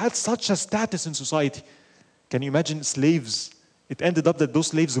 And they had such a status in society. Can you imagine slaves? It ended up that those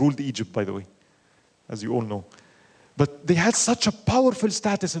slaves ruled Egypt, by the way, as you all know. But they had such a powerful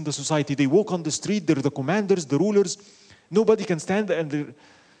status in the society. They walk on the street, they're the commanders, the rulers. Nobody can stand there.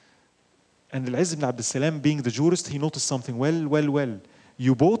 And Al-Izz ibn Abd al-Salam, being the jurist, he noticed something. Well.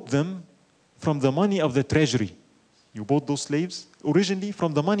 You bought them from the money of the treasury. You bought those slaves originally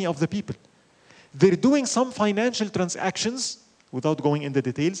from the money of the people. They're doing some financial transactions, without going into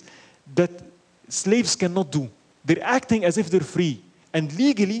details, that slaves cannot do. They're acting as if they're free. And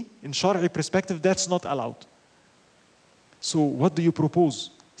legally, in Shari'ah perspective, that's not allowed. So what do you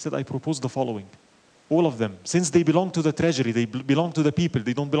propose? He said, I propose the following. All of them, since they belong to the treasury, they belong to the people,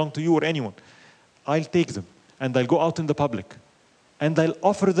 they don't belong to you or anyone, I'll take them and I'll go out in the public and I'll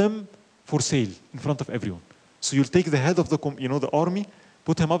offer them for sale in front of everyone. So you'll take the head of the army,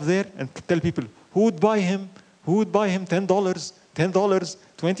 put him up there and tell people, who would buy him? Who would buy him? $10, $10,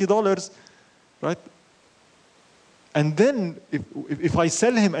 $20, right? And then if I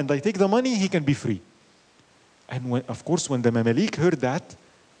sell him and I take the money, he can be free. And of course, when the Mamalik heard that,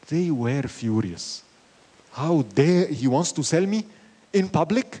 they were furious. How dare he wants to sell me in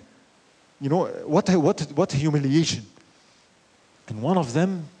public? What humiliation. And one of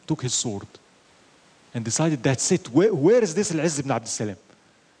them took his sword and decided, that's it. Where is this Al-Izz ibn Abd al-Salam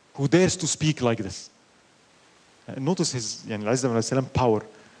who dares to speak like this? And notice his Al-Izz ibn Abd al-Salam power.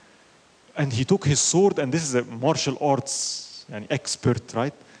 And he took his sword, and this is a martial arts expert,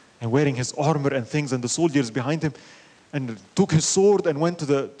 right? And wearing his armor and things, and the soldiers behind him, and took his sword and went to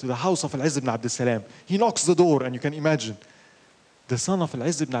the house of Al-Izz ibn Abd al-Salam. He knocks the door, and you can imagine. The son of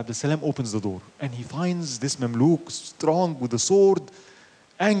Al-Izz ibn Abd al-Salam opens the door, and he finds this Mamluk, strong, with a sword,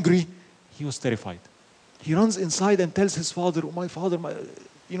 angry. He was terrified. He runs inside and tells his father, oh, my father,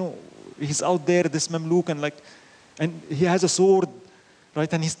 he's out there, this Mamluk, and he has a sword.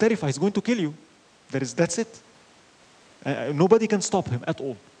 right? And he's terrified. He's going to kill you. That's it. Nobody can stop him at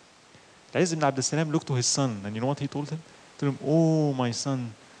all. Izz ibn Abd salam looked to his son, and you know what he told him? He told him, oh, my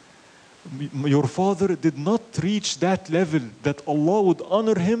son, your father did not reach that level that Allah would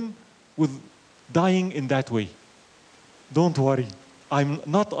honor him with dying in that way. Don't worry. I'm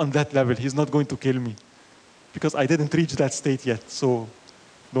not on that level. He's not going to kill me because I didn't reach that state yet. So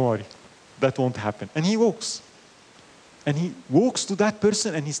don't worry. That won't happen. And he walks. And he walks to that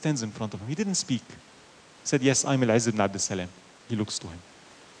person and he stands in front of him. He didn't speak. He said, yes, I'm Izz ibn Abd salam. He looks to him.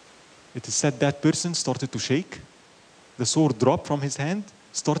 It is said that person started to shake. The sword dropped from his hand,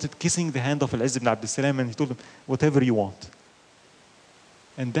 started kissing the hand of Izz ibn Abd salam, and he told him, whatever you want.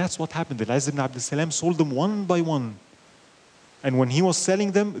 And that's what happened. Izz ibn Abd salam sold them one by one. And when he was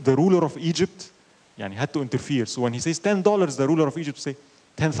selling them, the ruler of Egypt had to interfere. So when he says $10, the ruler of Egypt say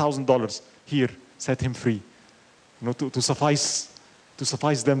 $10,000. Here, set him free. To suffice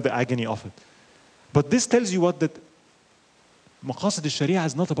them the agony of it. But this tells you what? That Maqasid al-Sharia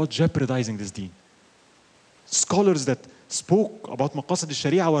is not about jeopardizing this deen. Scholars that spoke about Maqasid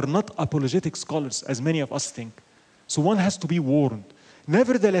al-Sharia were not apologetic scholars, as many of us think. So one has to be warned.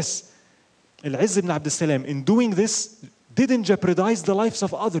 Nevertheless, Izz ibn Abd salam, in doing this, didn't jeopardize the lives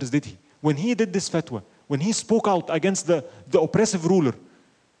of others, did he? When he did this fatwa, when he spoke out against the oppressive ruler,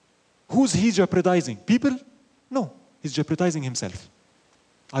 who's he jeopardizing? People? No, he's jeopardizing himself.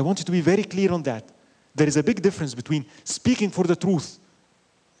 I want you to be very clear on that. There is a big difference between speaking for the truth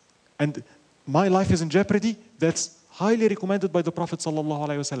and my life is in jeopardy. That's highly recommended by the Prophet sallallahu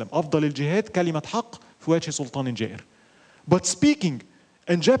alaihi wasallam. أفضل الجهاد كلمة حق في وجه سلطان جائر. But speaking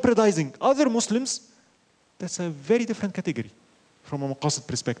and jeopardizing other Muslims, that's a very different category from a maqasid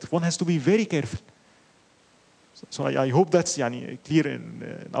perspective. One has to be very careful. So I hope that's clear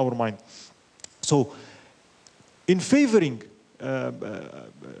in our mind. So in favoring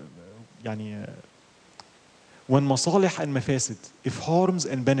when masalih and mafasid, if harms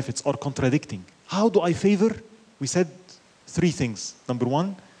and benefits are contradicting, how do I favor? We said three things. Number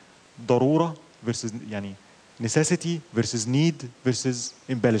one, darura versus necessity versus need versus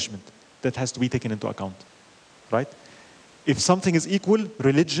embellishment. That has to be taken into account, right? If something is equal,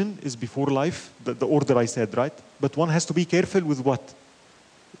 religion is before life, the order I said, right? But one has to be careful with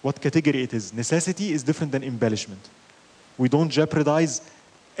what category it is. Necessity is different than embellishment. We don't jeopardize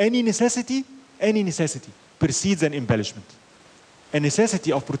any necessity precedes an embellishment. A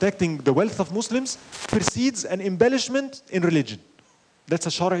necessity of protecting the wealth of Muslims precedes an embellishment in religion. That's a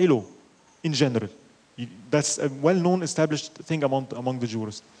Shari'ah law in general. That's a well-known established thing among the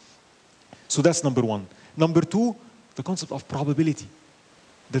jurists. So that's number one. Number two, the concept of probability.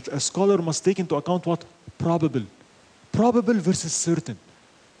 That a scholar must take into account what? Probable. Probable versus certain.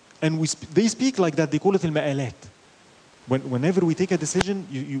 And they speak like that, they call it al-ma'alat. Whenever we take a decision,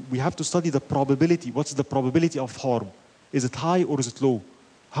 we have to study the probability. What's the probability of harm? Is it high or is it low?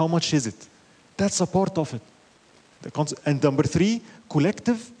 How much is it? That's a part of it. And number three,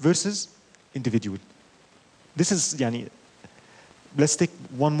 collective versus individual. This is, let's take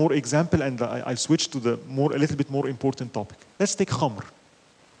one more example and I'll switch to a little bit more important topic. Let's take khamr.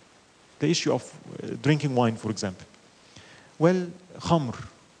 The issue of drinking wine, for example. Well, khamr,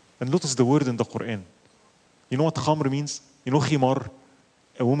 and notice the word in the Quran. You know what khamr means? You know khimar?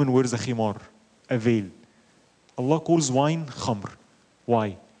 A woman wears a khimar, a veil. Allah calls wine khamr.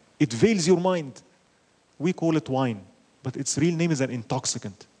 Why? It veils your mind. We call it wine, but its real name is an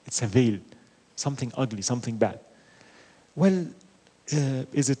intoxicant. It's a veil, something ugly, something bad. Well,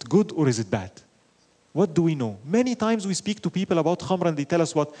 is it good or is it bad? What do we know? Many times we speak to people about khamr and they tell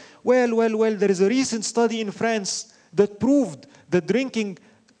us what? Well, there is a recent study in France that proved that drinking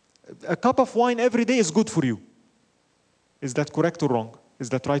a cup of wine every day is good for you. Is that correct or wrong? Is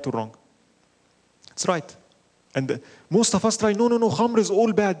that right or wrong? It's right. And most of us try, no, khamr is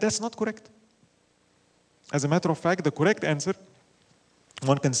all bad. That's not correct. As a matter of fact, the correct answer,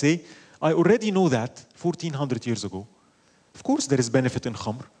 one can say, I already know that 1400 years ago. Of course there is benefit in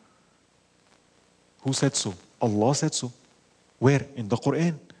khamr. Who said so? Allah said so. Where? In the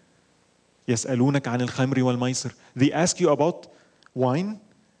Quran. يَسْأَلُونَكَ عَنِ الْخَمْرِ وَالْمَيْسِرِ. They ask you about wine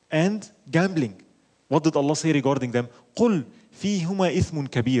and gambling. What did Allah say regarding them? قُلْ فِيهُمَا إِثْمٌ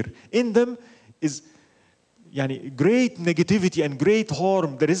كَبِيرٌ. In them is great negativity and great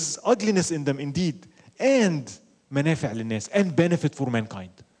harm. There is ugliness in them indeed. And منافع للناس. And benefit for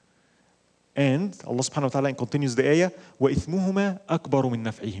mankind. And Allah subhanahu wa ta'ala continues the ayah, وَإِثْمُهُمَا أَكْبَرُ مِنْ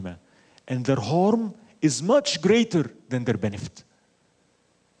نَفْعِهِمَا. And their harm is much greater than their benefit.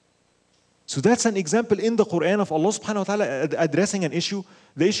 So that's an example in the Quran of Allah subhanahu wa ta'ala addressing an issue,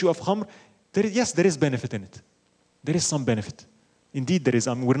 the issue of khamr. There is benefit in it. There is some benefit. Indeed, there is.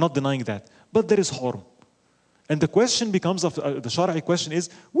 I mean, we're not denying that. But there is harm. And the question becomes, the Shari'i question is,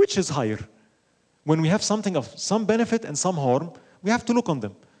 which is higher? When we have something of some benefit and some harm, we have to look on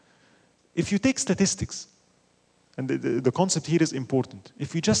them. If you take statistics, and the concept here is important.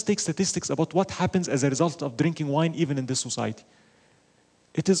 If you just take statistics about what happens as a result of drinking wine even in this society,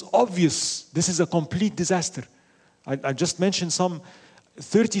 it is obvious this is a complete disaster. I just mentioned some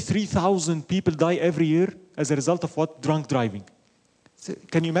 33,000 people die every year as a result of what? Drunk driving. So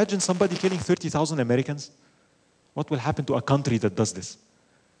can you imagine somebody killing 30,000 Americans? What will happen to a country that does this?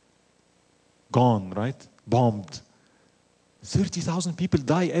 Gone, right? Bombed. 30,000 people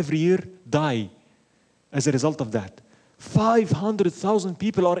die every year, die as a result of that. 500,000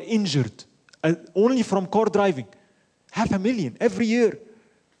 people are injured only from car driving. 500,000 every year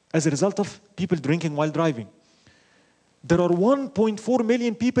as a result of people drinking while driving. There are 1.4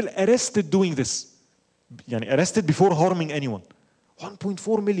 million people arrested doing this. Arrested before harming anyone.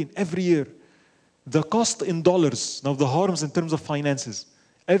 1.4 million every year. The cost in dollars, now the harms in terms of finances,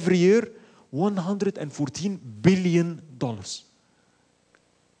 every year, $114 billion.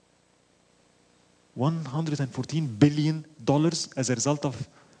 $114 billion as a result of,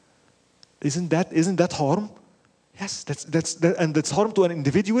 isn't that harm? Yes, and that's harm to an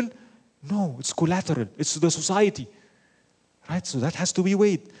individual? No, it's collateral. It's to the society. Right? So that has to be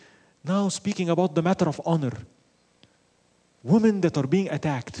weighed. Now speaking about the matter of honor. Women that are being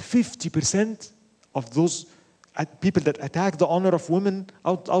attacked, 50% of those people that attack the honor of women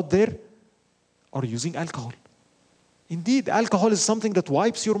out there are using alcohol. Indeed, alcohol is something that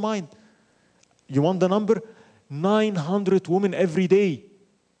wipes your mind. You want the number? 900 women every day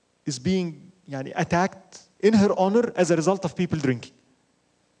is being attacked in her honor as a result of people drinking.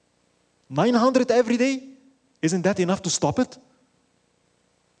 900 every day? Isn't that enough to stop it?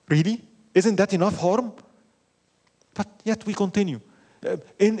 Really? Isn't that enough harm? But yet we continue.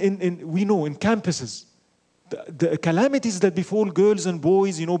 We know in campuses, the calamities that befall girls and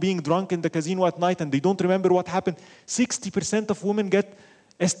boys, being drunk in the casino at night and they don't remember what happened. 60% of women get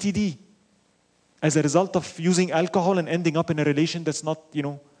STD as a result of using alcohol and ending up in a relation that's not,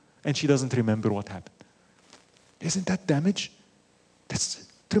 and she doesn't remember what happened. Isn't that damage? That's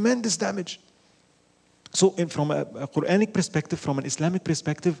tremendous damage. So from a Quranic perspective, from an Islamic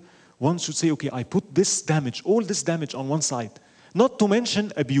perspective, one should say, okay, I put this damage, all this damage on one side. Not to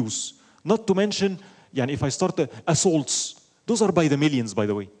mention abuse. Not to mention, if I start assaults. Those are by the millions, by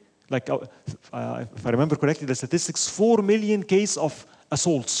the way. Like, if I remember correctly, the statistics, 4 million cases of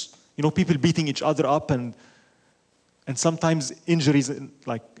assaults. People beating each other up and sometimes injuries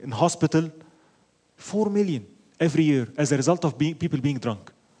in hospital. 4 million every year as a result of people being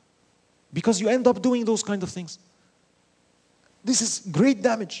drunk. Because you end up doing those kind of things. This is great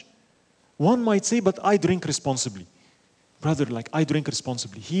damage. One might say, but I drink responsibly. Brother, I drink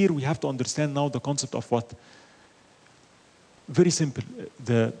responsibly. Here we have to understand now the concept of what? Very simple.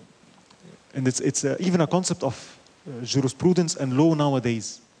 And it's even a concept of jurisprudence and law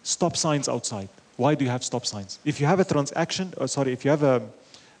nowadays. Stop signs outside. Why do you have stop signs? If you have a if you have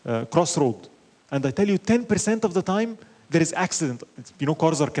a crossroad, and I tell you 10% of the time there is accident,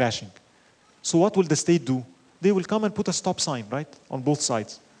 cars are crashing. So what will the state do? They will come and put a stop sign, right, on both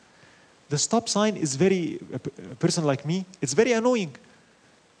sides. The stop sign is a person like me, it's very annoying.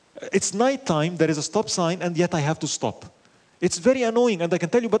 It's nighttime, there is a stop sign, and yet I have to stop. It's very annoying, and I can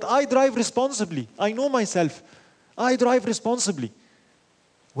tell you, but I drive responsibly. I know myself. I drive responsibly.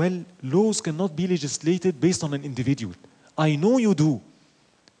 Well, laws cannot be legislated based on an individual. I know you do,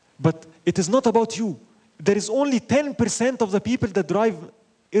 but it is not about you. There is only 10% of the people that drive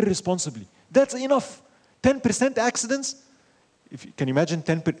irresponsibly. That's enough. 10% accidents. Can you imagine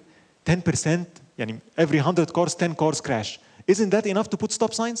 10%? Every 100 cars, 10 cars crash. Isn't that enough to put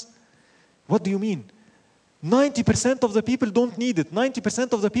stop signs? What do you mean? 90% of the people don't need it.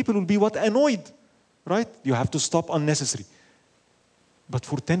 90% of the people will be what? Annoyed. Right? You have to stop unnecessary. But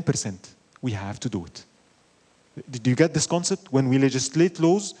for 10%, we have to do it. Do you get this concept? When we legislate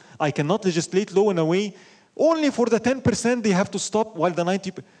laws, I cannot legislate law in a way only for the 10% they have to stop while the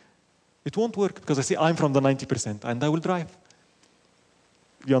 90%. It won't work because I say I'm from the 90% and I will drive.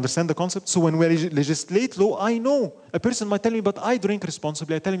 You understand the concept? So when we legislate law, I know. A person might tell me, but I drink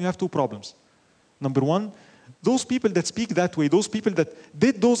responsibly. I tell him you have two problems. Number one, those people that speak that way, those people that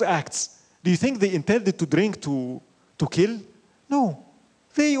did those acts, do you think they intended to drink to kill? No.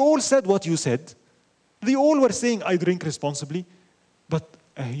 They all said what you said. They all were saying, I drink responsibly. But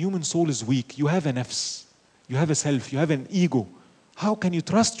a human soul is weak. You have a nafs. You have a self. You have an ego. How can you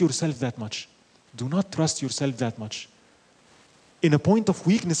trust yourself that much? Do not trust yourself that much. In a point of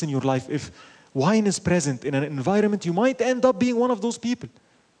weakness in your life, if wine is present in an environment, you might end up being one of those people.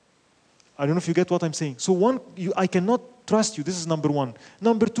 I don't know if you get what I'm saying. So one, I cannot trust you. This is number one.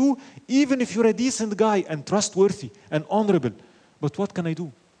 Number two, even if you're a decent guy and trustworthy and honorable, but what can I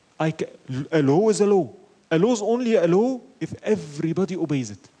do? A law is a law. A law is only a law if everybody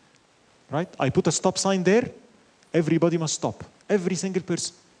obeys it. Right? I put a stop sign there, everybody must stop. Every single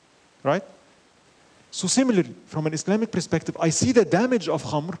person. Right? So similarly, from an Islamic perspective, I see the damage of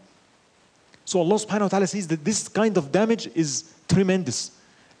khamr. So Allah subhanahu wa ta'ala says that this kind of damage is tremendous.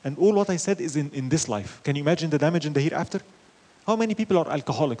 And all what I said is in this life. Can you imagine the damage in the hereafter? How many people are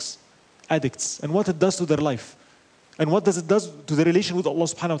alcoholics, addicts, and what it does to their life? And what does it do to the relation with Allah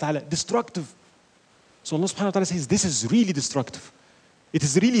subhanahu wa ta'ala? Destructive. So Allah subhanahu wa ta'ala says this is really destructive. It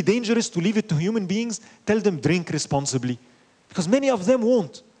is really dangerous to leave it to human beings. Tell them drink responsibly. Because many of them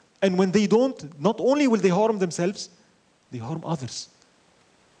won't. And when they don't, not only will they harm themselves, they harm others.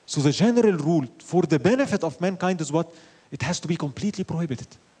 So the general rule for the benefit of mankind is what? It has to be completely prohibited.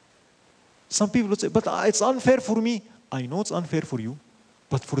 Some people would say, but it's unfair for me. I know it's unfair for you,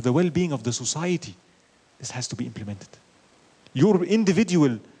 but for the well-being of the society, this has to be implemented. Your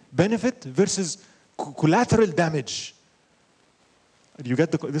individual benefit versus collateral damage. You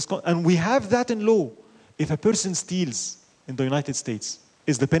get this? And we have that in law. If a person steals in the United States,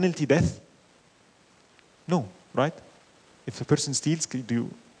 is the penalty death? No, right? If a person steals, do you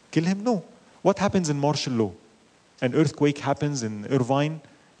kill him? No. What happens in martial law? An earthquake happens in Irvine,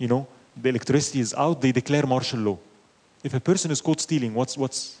 you know, the electricity is out, they declare martial law. If a person is caught stealing, what's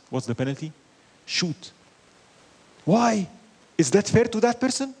the penalty? Shoot. Why? Is that fair to that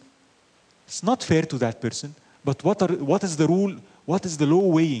person? It's not fair to that person. But what is the rule? What is the law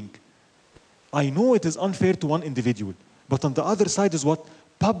weighing? I know it is unfair to one individual. But on the other side is what?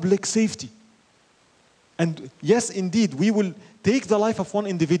 Public safety. And yes, indeed, we will take the life of one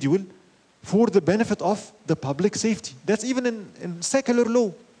individual for the benefit of the public safety. That's even in secular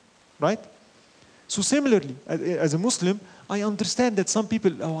law, right? So similarly, as a Muslim, I understand that some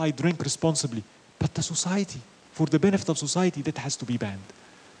people, oh, I drink responsibly. But the society, for the benefit of society, that has to be banned.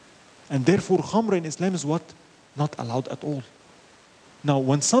 And therefore, khamr in Islam is what? Not allowed at all. Now,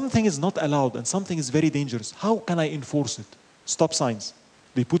 when something is not allowed and something is very dangerous, how can I enforce it? Stop signs.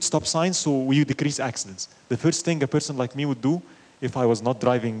 They put stop signs so we decrease accidents. The first thing a person like me would do, if I was not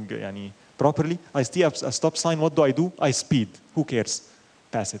driving properly, I see a stop sign, what do? I speed. Who cares?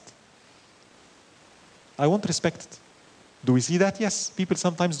 Pass it. I won't respect it. Do we see that? Yes. People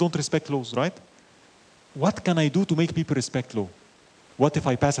sometimes don't respect laws, right? What can I do to make people respect law? What if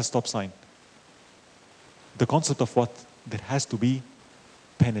I pass a stop sign? The concept of what? There has to be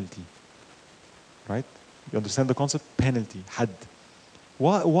penalty. Right? You understand the concept? Penalty, had.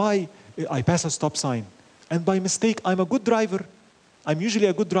 Why I pass a stop sign? And by mistake, I'm a good driver. I'm usually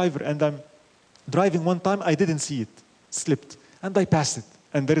a good driver, and I'm driving one time, I didn't see it, slipped, and I passed it.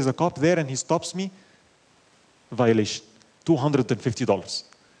 And there is a cop there, and he stops me. Violation, $250.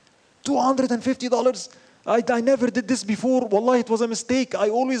 $250? I never did this before. Wallah, it was a mistake. I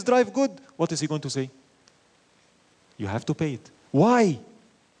always drive good. What is he going to say? You have to pay it. Why?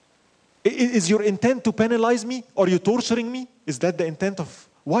 Is your intent to penalize me? Are you torturing me? Is that the intent of...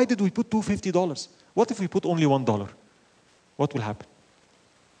 Why did we put $250? What if we put only $1? What will happen?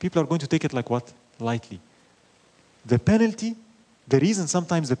 People are going to take it like what? Lightly. The penalty, the reason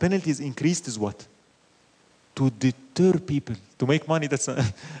sometimes the penalty is increased is what? To deter people. To make money, that's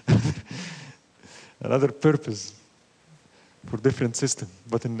another purpose for different system.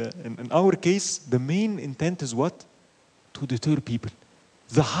 But in our case, the main intent is what? To deter people.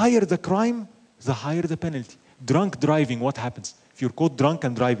 The higher the crime, the higher the penalty. Drunk driving, what happens? If you're caught drunk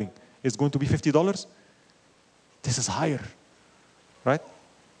and driving, it's going to be $50? This is higher, right?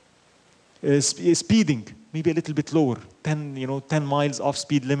 Speeding, maybe a little bit lower. 10 miles off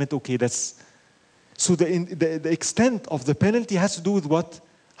speed limit, okay, that's... So the extent of the penalty has to do with what?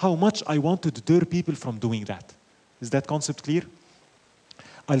 How much I want to deter people from doing that. Is that concept clear?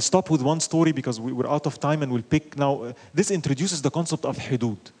 I'll stop with one story because we're out of time, and we'll pick now. This introduces the concept of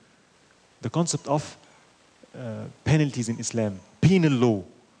hudud, the concept of penalties in Islam, penal law.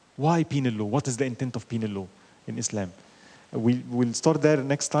 Why penal law? What is the intent of penal law in Islam? We'll start there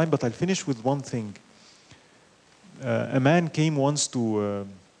next time, but I'll finish with one thing. A man came once to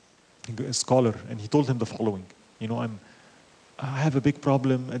a scholar, and he told him the following. I have a big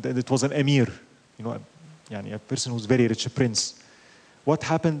problem, and it was an emir, a person who's very rich, a prince. What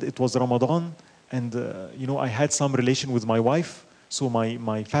happened? It was Ramadan, and I had some relation with my wife, so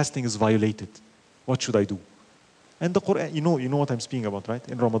my fasting is violated. What should I do? And the Quran, you know what I'm speaking about, right?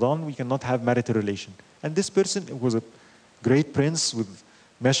 In Ramadan, we cannot have marital relation. And this person was a great prince with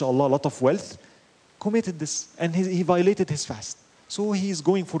mashallah, a lot of wealth, committed this, and he violated his fast. So he is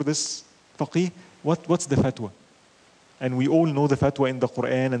going for this faqih. What's the fatwa? And we all know the fatwa in the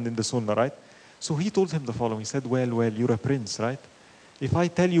Quran and in the Sunnah, right? So he told him the following. He said, well, you're a prince, right? If I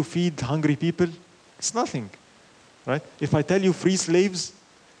tell you feed hungry people, it's nothing, right? If I tell you free slaves,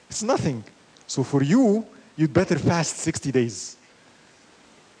 it's nothing. So for you, you'd better fast 60 days.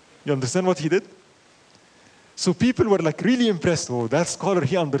 You understand what he did? So people were like really impressed. Oh, that scholar,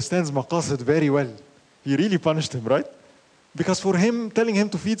 he understands maqasid very well. He really punished him, right? Because for him, telling him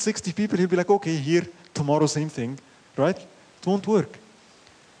to feed 60 people, he'll be like, okay, here, tomorrow, same thing, right? It won't work.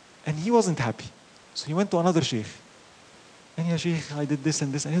 And he wasn't happy. So he went to another sheikh. And yeah, sheikh, I did this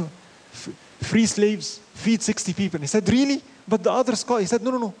and this. And he, free slaves, feed 60 people. And he said, really? But the other scholar, he said,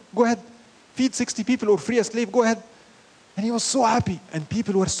 no, go ahead. Feed 60 people or free a slave, go ahead. And he was so happy. And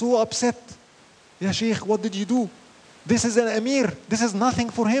people were so upset. Yeah, sheikh, what did you do? This is an emir. This is nothing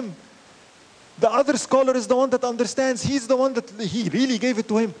for him. The other scholar is the one that understands. He's the one that he really gave it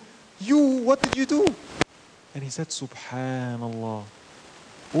to him. You, what did you do? And he said, Subhanallah.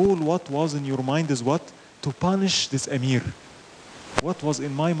 All what was in your mind is what? To punish this emir. What was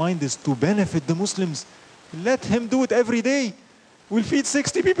in my mind is to benefit the Muslims. Let him do it every day. We'll feed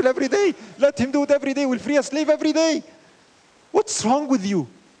 60 people every day. Let him do it every day. We'll free a slave every day. What's wrong with you?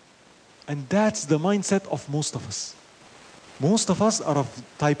 And that's the mindset of most of us. Most of us are of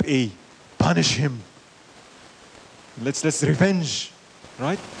type A. Punish him. Let's revenge,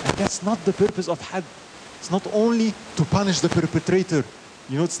 right? And that's not the purpose of had. It's not only to punish the perpetrator.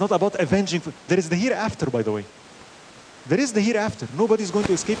 You know, it's not about avenging. There is the hereafter, by the way. There is the hereafter. Nobody's going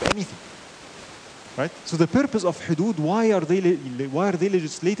to escape anything, right? So the purpose of hudud, why are they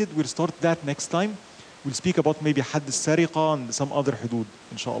legislated? We'll start that next time. We'll speak about maybe hadd al-sariqa and some other hudud,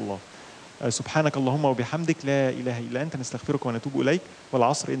 inshallah. سبحانك اللهم وبحمدك لا إله إلا أنت نستغفرك ونتوب إليك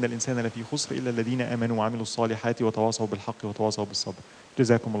والعصر إن الإنسان لفي خسر إلا الذين آمنوا وعملوا الصالحات وتواصوا بالحق وتواصوا بالصبر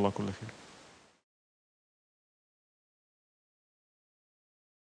جزاكم الله كل خير